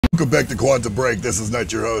welcome back to Quantum Break. This is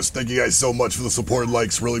Knight, your host. Thank you guys so much for the support and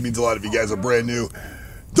likes. Really means a lot if you guys are brand new.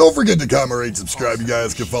 Don't forget to comment, rate, subscribe. You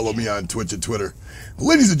guys can follow me on Twitch and Twitter.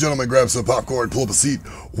 Ladies and gentlemen, grab some popcorn, pull up a seat.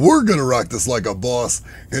 We're gonna rock this like a boss,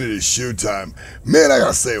 and it is showtime. Man, I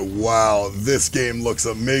gotta say, wow, this game looks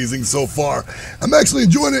amazing so far. I'm actually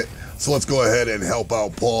enjoying it. So let's go ahead and help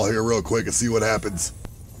out Paul here real quick and see what happens.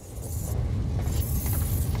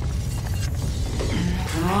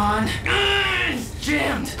 Come on. It's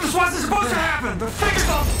jammed. This wasn't supposed to happen. The figure's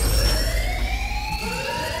all...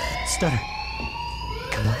 Stutter.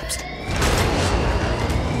 Collapsed.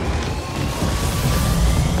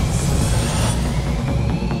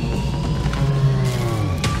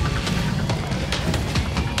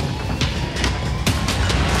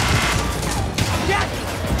 Jack!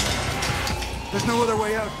 There's no other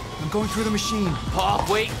way out. I'm going through the machine. Paul,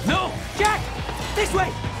 wait. No! Jack! This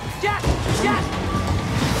way! Jack! Jack!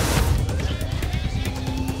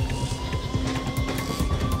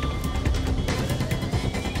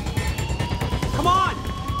 Come on!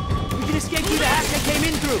 We can escape through the hatch they came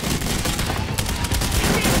in through!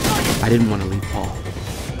 I didn't want to leave Paul,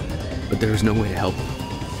 but there was no way to help him.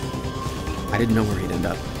 I didn't know where he'd end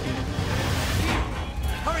up.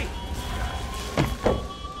 Hurry!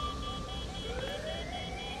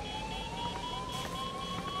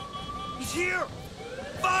 He's here!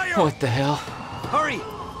 Fire! What the hell? Hurry!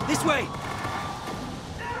 This way!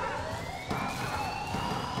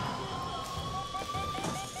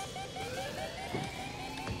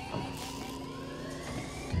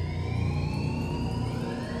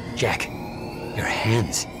 Jack, your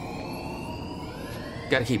hands.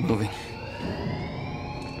 Gotta keep moving.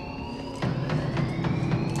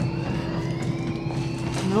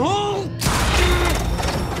 No!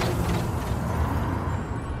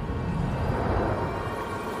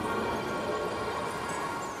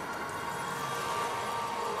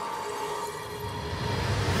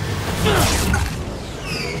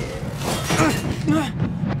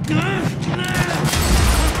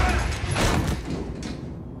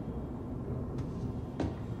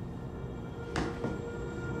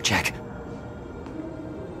 Jack.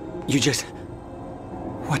 You just...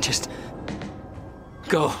 What just...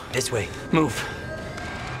 Go. This way. Move.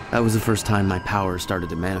 That was the first time my power started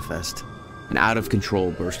to manifest. An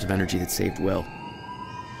out-of-control burst of energy that saved Will.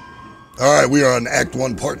 Alright, we are on Act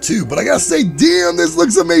 1, Part 2, but I gotta say, damn, this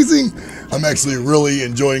looks amazing! I'm actually really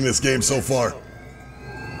enjoying this game so far.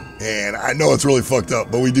 And I know it's really fucked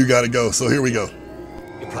up, but we do gotta go, so here we go.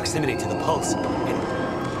 Your proximity to the pulse.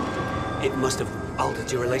 It must have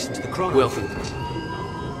altered your relation to the chronon. Will,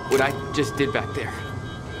 what I just did back there.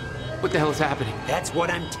 What the hell is happening? That's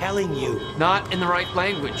what I'm telling you. Not in the right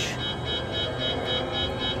language.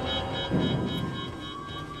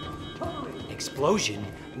 Explosion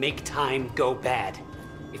make time go bad.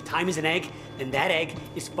 If time is an egg, then that egg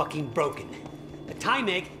is fucking broken. The time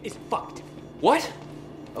egg is fucked. What?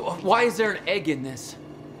 Why is there an egg in this?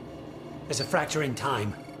 There's a fracture in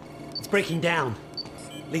time. It's breaking down,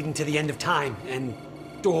 leading to the end of time, and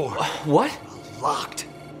door. What? Locked.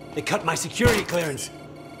 They cut my security clearance.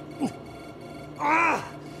 Ah!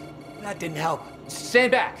 That didn't help.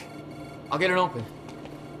 Stand back. I'll get it open.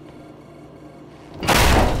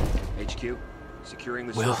 HQ, securing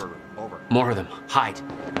the Will, server room. Over. More of them. Hide.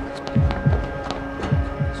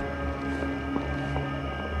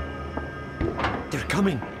 They're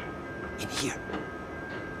coming. In here.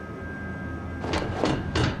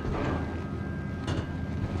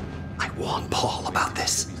 I warned Paul about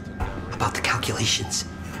this. About the calculations.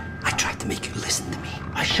 I tried to make you listen to me.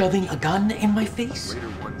 By shoving a gun in my face?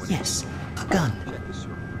 Yes, a gun.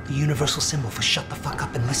 The universal symbol for shut the fuck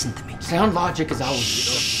up and listen to me. Sound logic is always...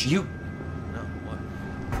 Shh. You... No, what?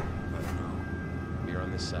 I don't know. We're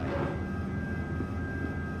on this side.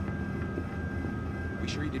 We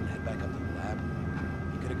sure you didn't head back up to the lab?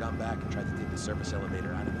 You could have gone back and tried to take the surface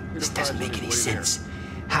elevator out of there. This doesn't make any sense.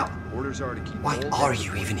 How? Orders are to keep... Why are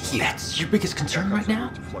you even here? That's your biggest concern right now?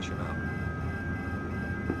 To flush him out.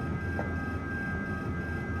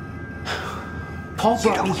 Paul You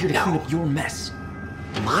brought me don't here to know. clean up your mess.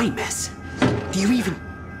 My mess? Do you even...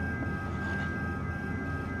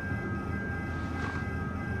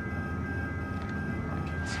 I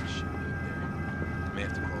can't see shit back there. May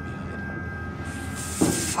have to crawl behind.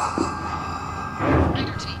 Fuck.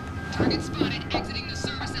 Rider team, target spotted exiting the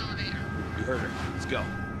service elevator. We heard her. Let's go.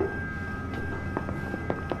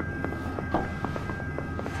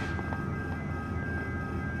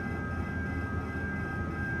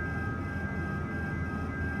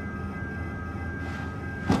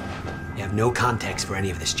 You have no context for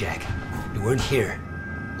any of this, Jack. You weren't here.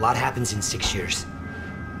 A lot happens in 6 years.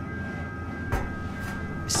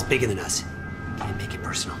 bigger than us. Can't make it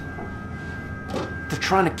personal. They're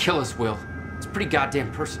trying to kill us, Will. It's pretty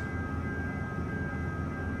goddamn personal.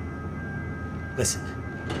 Listen,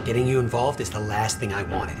 getting you involved is the last thing I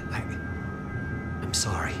wanted. I'm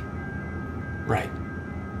sorry. Right.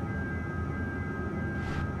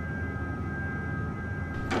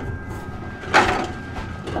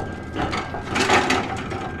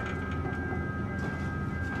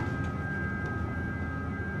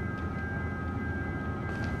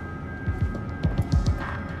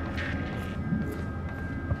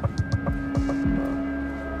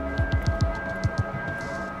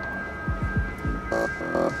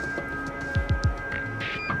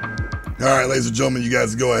 Alright, ladies and gentlemen, you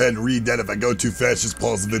guys go ahead and read that. If I go too fast, just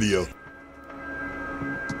pause the video.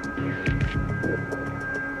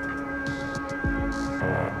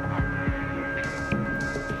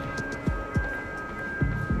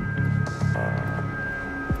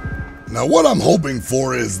 Now, what I'm hoping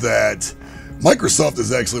for is that Microsoft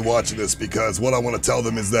is actually watching this, because what I want to tell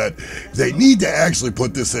them is that they need to actually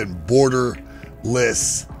put this in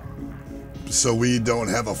borderless, so we don't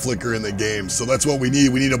have a flicker in the game. So that's what we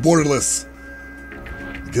need. We need a borderless,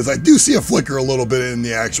 because I do see a flicker a little bit in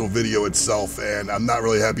the actual video itself, and I'm not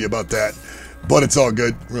really happy about that, but it's all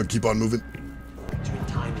good. We're gonna keep on moving. Altering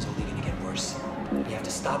time is only gonna get worse. We have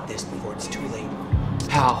to stop this before it's too late.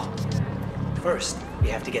 How? First, we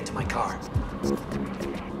have to get to my car.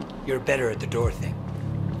 You're better at the door thing.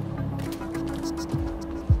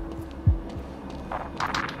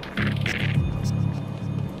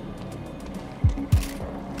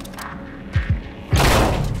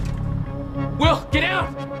 Will, get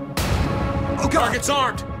out! Oh, target's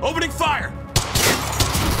armed! Opening fire!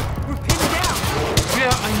 We're pinned down!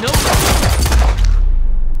 Yeah, I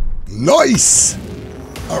know. Nice!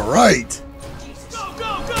 All right. Go,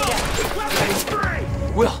 go, go! Weapons free!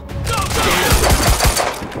 Will, Go, go!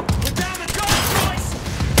 Get down the gun, Joyce!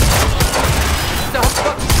 stop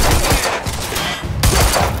fucking.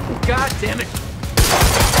 God damn it.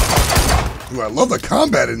 Ooh, I love the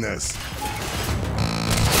combat in this.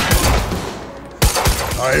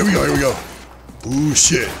 All right, here we go, here we go. Ooh,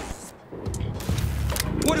 shit.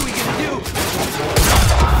 What are we gonna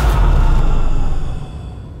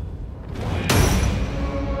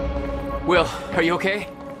do? Will, are you okay?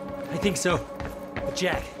 I think so. But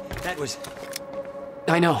Jack, that was...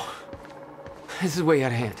 I know. This is way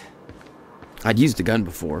out of hand. I'd used a gun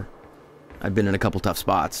before. I'd been in a couple tough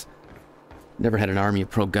spots. Never had an army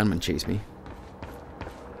of pro gunmen chase me.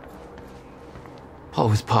 Paul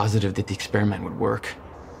was positive that the experiment would work.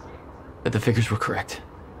 That the figures were correct.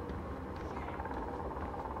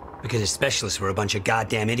 Because his specialists were a bunch of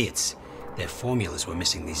goddamn idiots. Their formulas were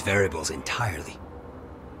missing these variables entirely.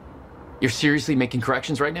 You're seriously making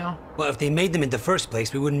corrections right now? Well, if they made them in the first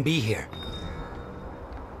place, we wouldn't be here.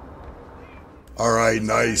 All right,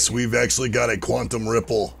 nice. We've actually got a quantum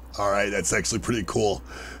ripple. All right, that's actually pretty cool.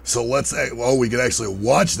 So let's, well, we can actually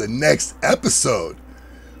watch the next episode.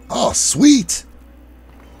 Oh, sweet.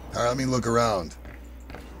 All right, let me look around.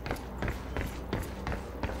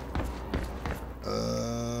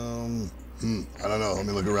 I don't know. Let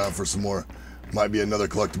me look around for some more. Might be another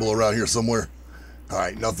collectible around here somewhere. All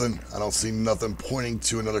right, nothing. I don't see nothing pointing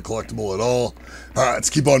to another collectible at all. All right, let's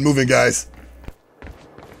keep on moving, guys.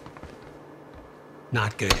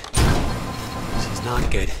 Not good. This is not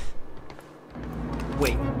good.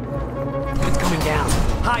 Wait. It's coming down.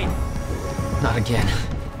 Hide! Not again.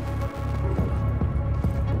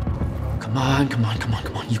 Come on, come on, come on,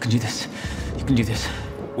 come on. You can do this. You can do this.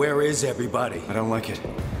 Where is everybody? I don't like it.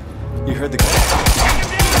 You heard the...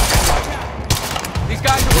 These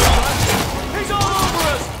guys are with us. He's all over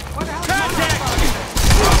us! Contact!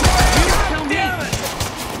 You tell me.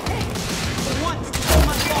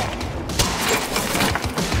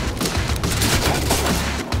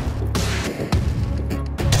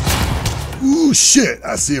 Ooh, shit.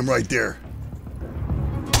 I see him right there.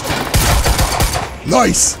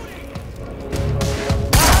 Nice.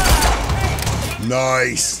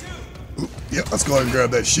 Nice. Ooh, yep, let's go ahead and grab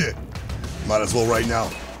that shit. Might as well right now.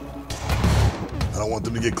 I don't want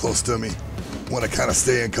them to get close to me. I want to kind of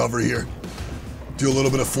stay in cover here. Do a little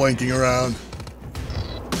bit of flanking around.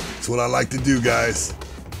 That's what I like to do, guys.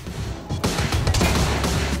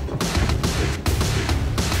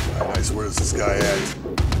 All right, nice. Where is this guy at?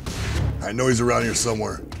 I know he's around here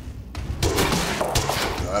somewhere.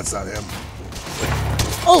 No, that's not him.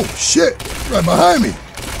 Oh, shit. Right behind me.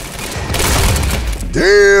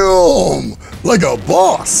 Damn. Like a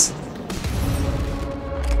boss.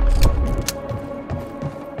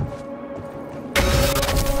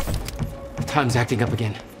 Time's acting up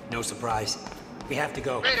again. No surprise. We have to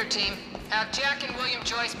go. Raider team, have Jack and William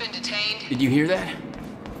Joyce been detained? Did you hear that?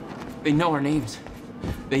 They know our names.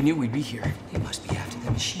 They knew we'd be here. They must be after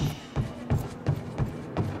the machine.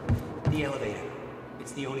 The elevator.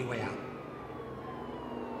 It's the only way out.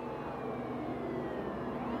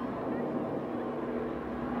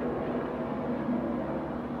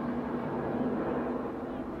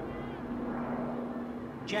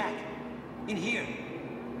 Jack, in here.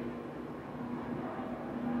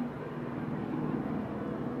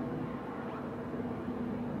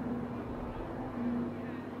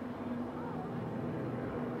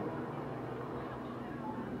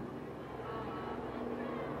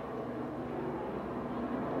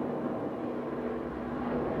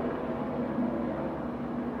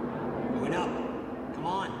 Going up. Come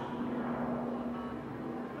on.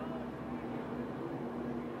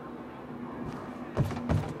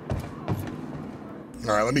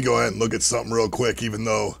 All right, let me go ahead and look at something real quick. Even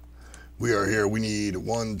though we are here, we need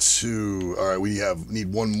 1, 2. All right, we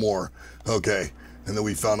need one more. Okay, and then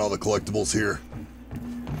we found all the collectibles here.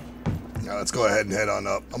 Now let's go ahead and head on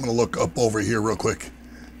up. I'm gonna look up over here real quick,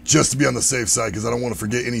 just to be on the safe side, because I don't want to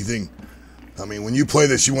forget anything. I mean, when you play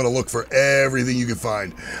this, you want to look for everything you can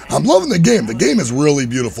find. I'm loving the game. The game is really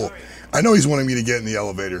beautiful. I know he's wanting me to get in the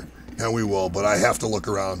elevator, and we will, but I have to look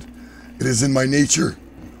around. It is in my nature.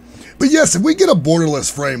 But yes, if we get a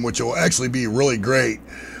borderless frame, which will actually be really great,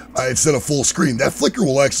 instead of full screen, that flicker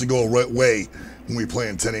will actually go away when we play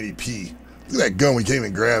in 1080p. Look at that gun, we can't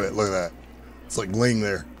even grab it. Look at that. It's like laying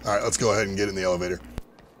there. All right, let's go ahead and get in the elevator.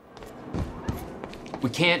 We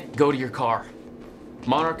can't go to your car.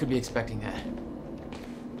 Monarch could be expecting that.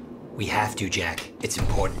 We have to, Jack. It's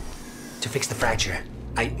important. To fix the fracture,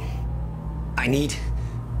 we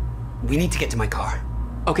need to get to my car.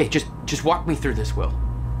 Okay, just walk me through this, Will.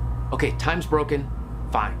 Okay, time's broken.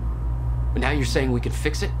 Fine. But now you're saying we could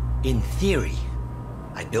fix it? In theory,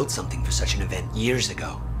 I built something for such an event years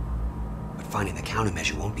ago. But finding the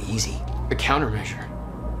countermeasure won't be easy. The countermeasure?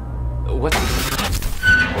 What?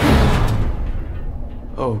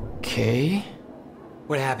 Okay.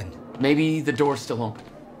 What happened? Maybe the door's still open.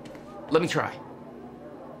 Let me try.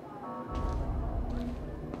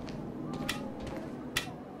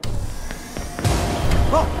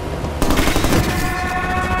 Oh!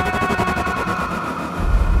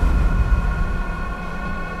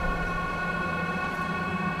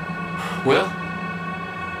 Will?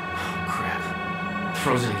 Oh, crap.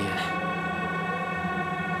 Frozen again.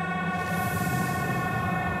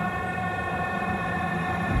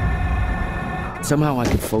 Somehow I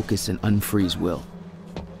could focus and unfreeze Will,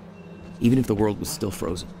 even if the world was still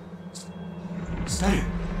frozen. Stunner.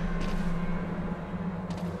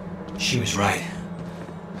 She was right.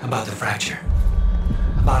 About the fracture.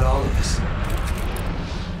 About all of this.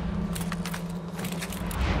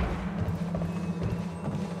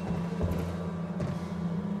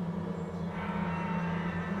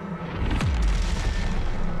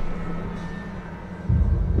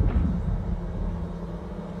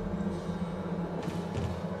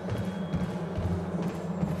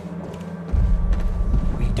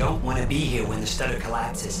 Don't want to be here when the stutter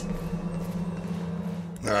collapses.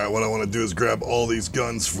 All right, what I want to do is grab all these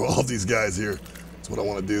guns for all these guys here. That's what I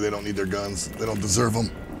want to do. They don't need their guns. They don't deserve them.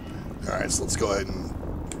 All right, so let's go ahead and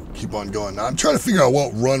keep on going. Now, I'm trying to figure out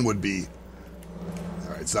what run would be. All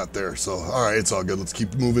right, it's not there. So, all right, it's all good. Let's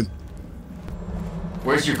keep moving.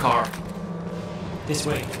 Where's your car? This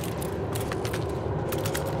way.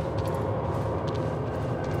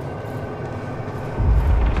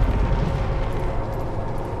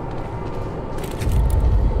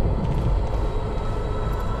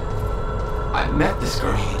 I met this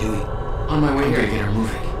girl. What are you doing? On my way here to get her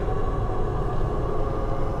moving.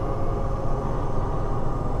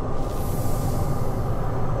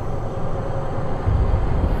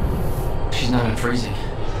 She's not unfreezing.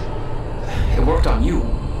 It worked on you.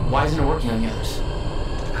 Why isn't it working on the others?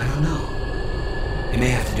 I don't know. It may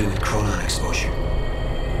have to do with chronon exposure.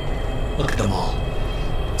 Look at them all.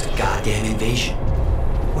 It's a goddamn invasion.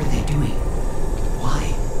 What are they doing?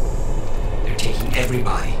 Why? They're taking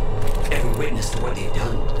everybody, every witness to what they've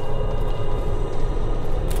done.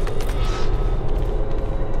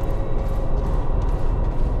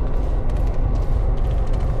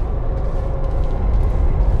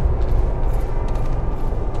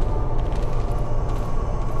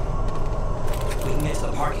 We can get to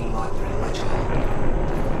the parking lot pretty much all.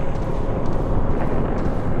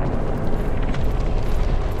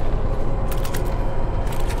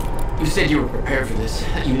 You said you were prepared for this,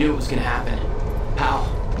 that you knew it was gonna happen. How?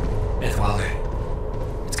 Beth Wilder.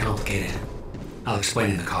 It's complicated. I'll explain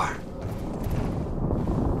in the car.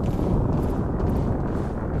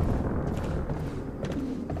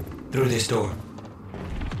 Through this door.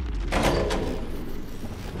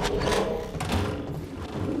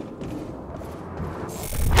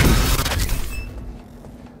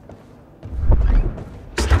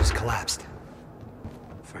 Stuff's collapsed.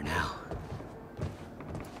 For now.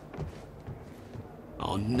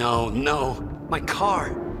 Oh no, no! My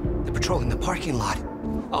car! They're patrolling the parking lot.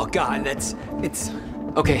 Oh god, it's...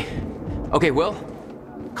 Okay. Okay, Will.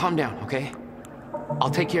 Calm down, okay? I'll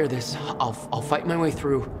take care of this. I'll fight my way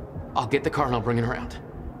through. I'll get the car and I'll bring it around.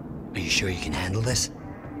 Are you sure you can handle this?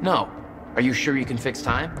 No. Are you sure you can fix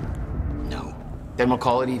time? No. Then we'll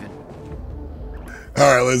call it even.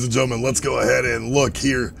 Alright, ladies and gentlemen, let's go ahead and look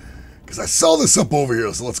here. Because I saw this up over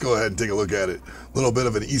here, so let's go ahead and take a look at it. A little bit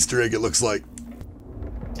of an Easter egg, it looks like.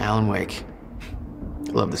 Alan Wake.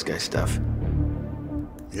 I love this guy's stuff.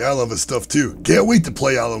 Yeah, I love his stuff too. Can't wait to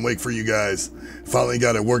play Alan Wake for you guys. Finally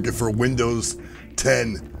got it working for Windows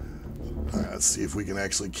 10. Alright, let's see if we can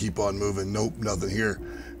actually keep on moving. Nope, nothing here.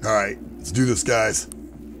 Alright, let's do this, guys.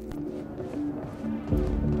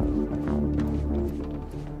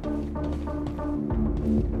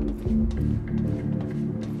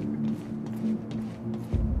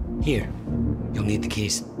 Here. You'll need the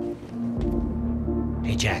keys.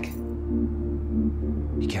 Hey, Jack.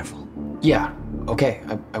 Be careful. Yeah, okay,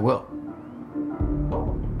 I will.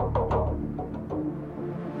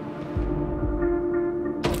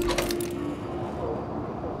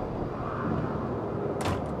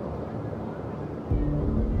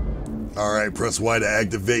 Alright, press Y to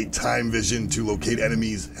activate time vision to locate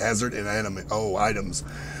enemies, hazard, and items.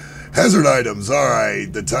 Hazard items,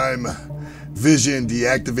 alright. The time vision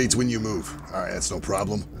deactivates when you move. Alright, that's no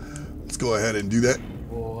problem. Let's go ahead and do that.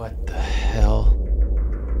 What the hell?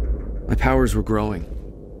 My powers were growing.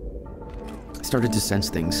 I started to sense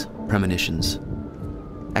things, premonitions,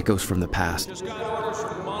 echoes from the past. Just got orders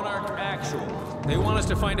from Monarch Actual. They want us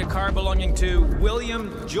to find a car belonging to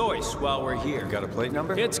William Joyce while we're here. Got a plate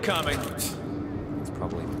number? It's coming. It's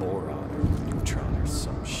probably boron or neutron or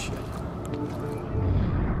some shit.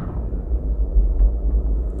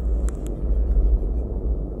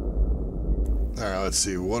 Alright, let's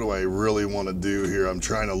see. What do I really want to do here? I'm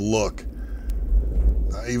trying to look.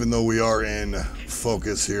 Even though we are in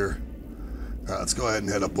focus here. Alright, let's go ahead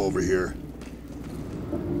and head up over here.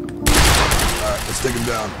 Alright, let's take him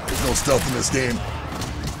down. There's no stealth in this game.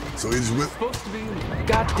 So he's with... Supposed to be in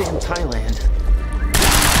goddamn Thailand.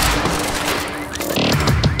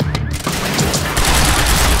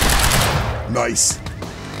 Nice.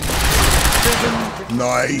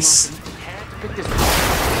 Nice.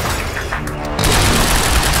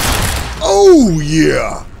 Oh,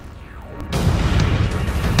 yeah.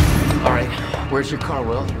 All right, where's your car,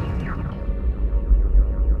 Will?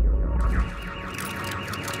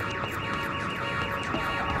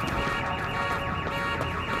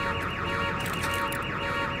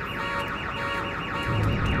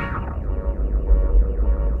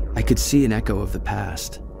 I could see an echo of the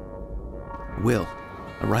past. Will,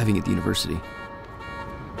 arriving at the university.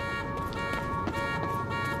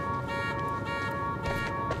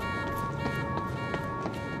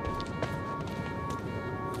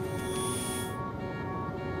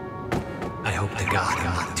 I hope to God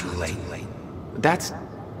I'm not too late. That's...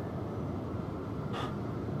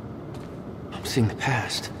 I'm seeing the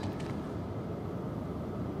past.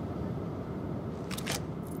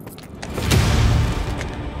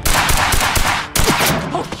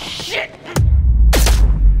 Oh, shit!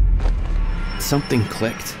 Something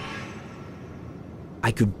clicked.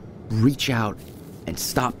 I could reach out and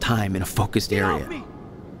stop time in a focused area.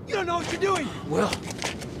 You don't know what you're doing! Will.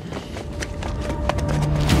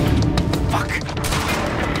 Fuck.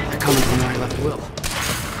 They're coming from where I left Will.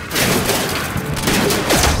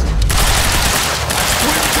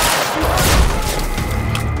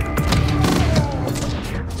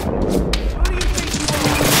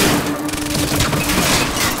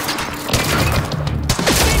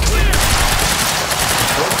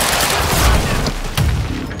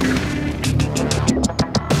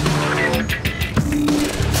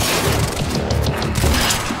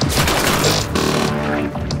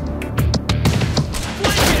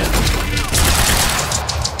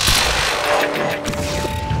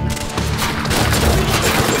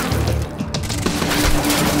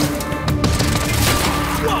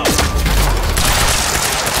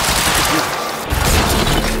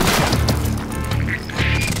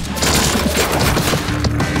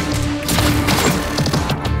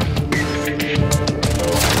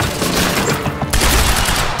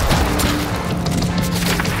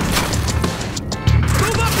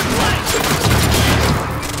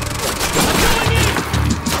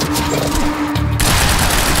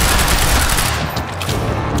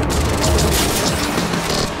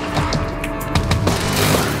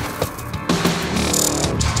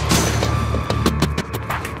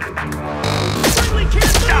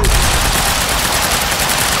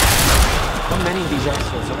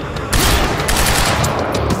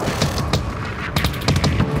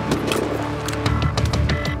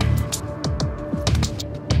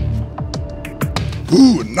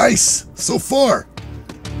 Nice, so far.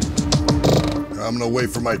 I'm gonna wait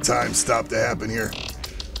for my time stop to happen here.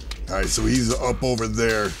 All right, so he's up over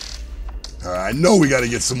there. All right, I know we gotta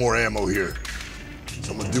get some more ammo here.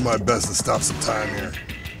 So I'm gonna do my best to stop some time here.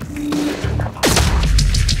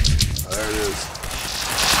 There it is.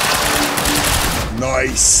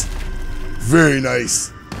 Nice. Very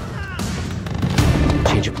nice.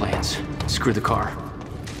 Change of plans. Screw the car.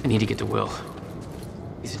 I need to get to Will.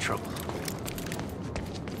 He's in trouble.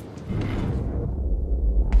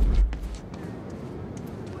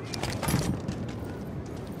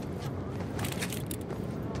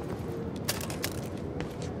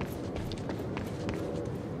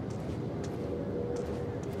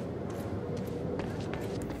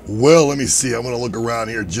 Well, let me see. I'm going to look around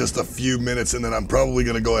here just a few minutes, and then I'm probably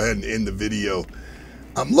going to go ahead and end the video.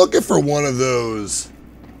 I'm looking for one of those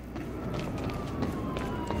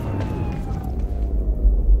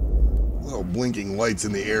little blinking lights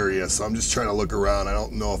in the area, so I'm just trying to look around. I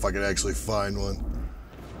don't know if I can actually find one.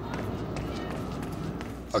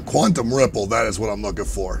 A quantum ripple, that is what I'm looking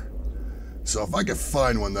for. So if I could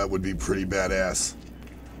find one, that would be pretty badass.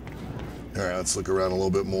 All right, let's look around a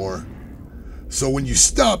little bit more. So when you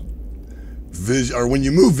stop, or when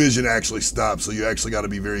you move, vision actually stops. So you actually got to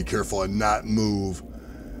be very careful and not move,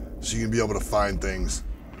 so you can be able to find things.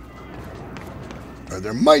 All right,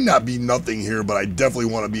 there might not be nothing here, but I definitely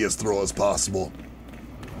want to be as thorough as possible.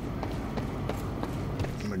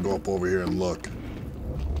 I'm gonna go up over here and look.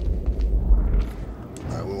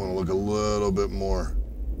 All right, we want to look a little bit more.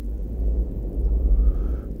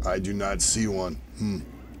 I do not see one.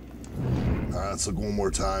 All right, let's look one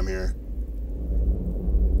more time here.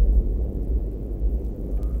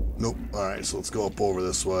 Nope. All right, so let's go up over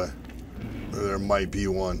this way. There might be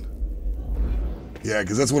one. Yeah,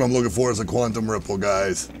 because that's what I'm looking for is a quantum ripple,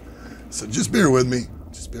 guys. So just bear with me.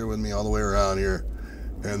 Just bear with me all the way around here.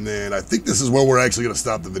 And then I think this is where we're actually going to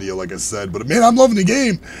stop the video, like I said. But, man, I'm loving the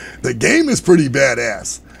game. The game is pretty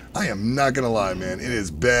badass. I am not going to lie, man. It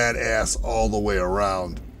is badass all the way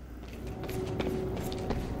around.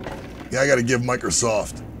 Yeah, I got to give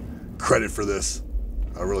Microsoft credit for this.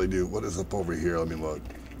 I really do. What is up over here? Let me look.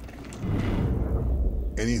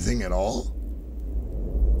 Anything at all?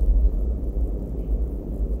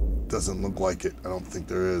 Doesn't look like it. I don't think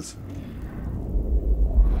there is.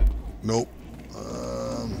 Nope.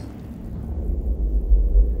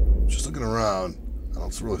 Just looking around. I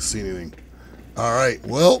don't really see anything. All right.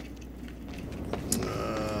 Well.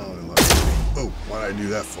 Oh, why did I do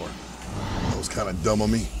that for? That was kind of dumb of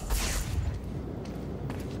me.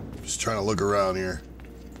 Just trying to look around here.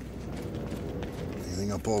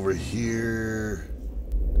 Anything up over here?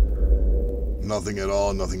 Nothing at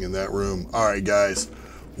all. Nothing in that room. All right, guys.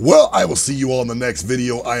 Well, I will see you all in the next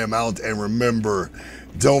video. I am out, and remember,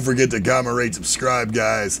 don't forget to comment, rate, subscribe,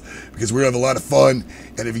 guys, because we're having a lot of fun.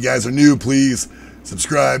 And if you guys are new, please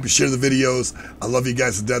subscribe, share the videos. I love you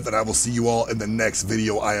guys to death, and I will see you all in the next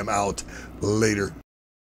video. I am out. Later.